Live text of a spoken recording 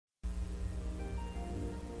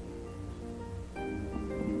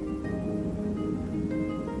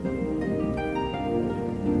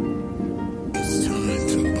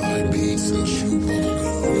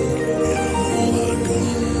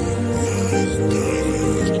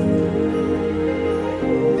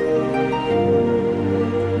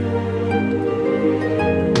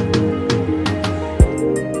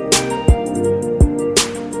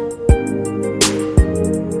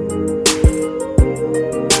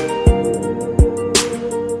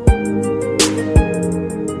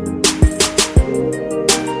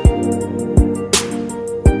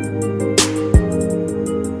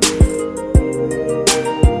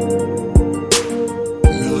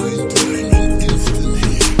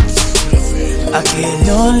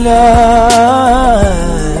aquele olhar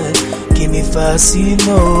que me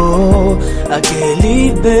fascinou,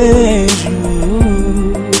 aquele beijo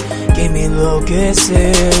que me enlouqueceu,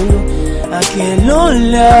 aquele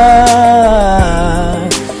olhar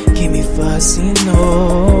que me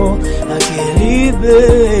fascinou, aquele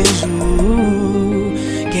beijo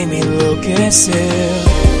que me enlouqueceu.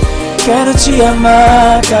 Quero te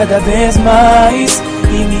amar cada vez mais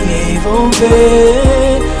e me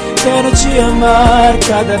envolver. Quero te amar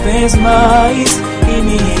cada vez mais e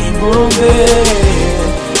me envolver.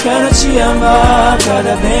 Quero te amar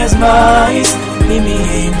cada vez mais e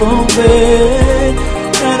me envolver.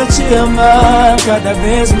 Quero te amar cada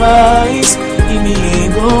vez mais e me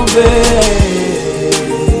envolver.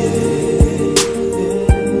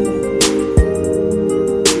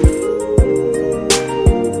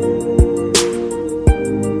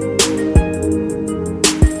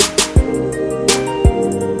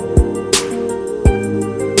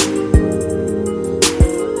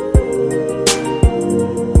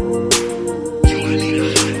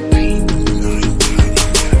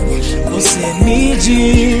 Você me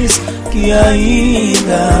diz que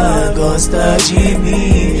ainda gosta de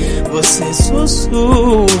mim. Você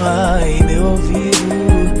sussurra em meu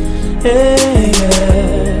ouvido.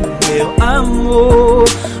 Meu amor,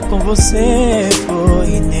 com você foi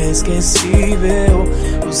inesquecível.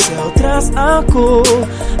 O céu traz a cor,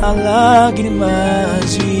 a lágrima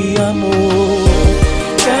de amor.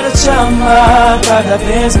 Quero te amar cada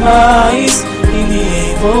vez mais e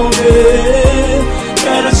me envolver.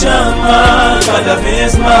 Quero te amar cada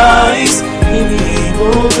vez mais e me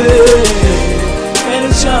envolver. Quero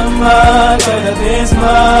te amar cada vez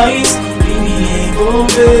mais e me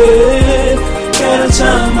envolver. Quero te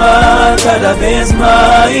amar cada vez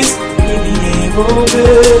mais e me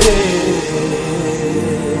envolver.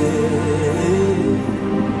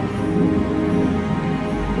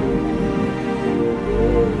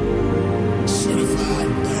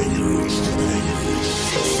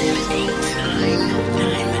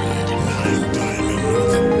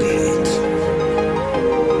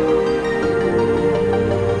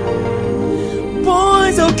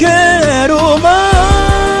 Eu quero mais.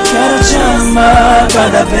 Quero te amar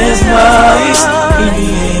cada vez mais e me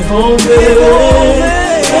envolver.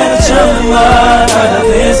 Quero te amar cada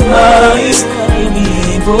vez mais e me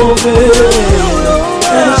envolver.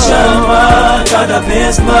 Quero te amar cada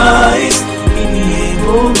vez mais e me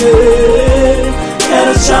envolver.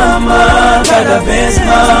 Quero te amar cada vez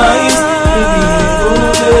mais e me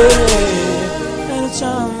envolver. Quero te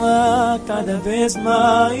amar cada vez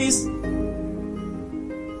mais.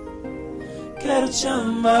 Quero te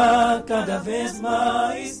amar cada vez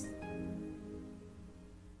mais.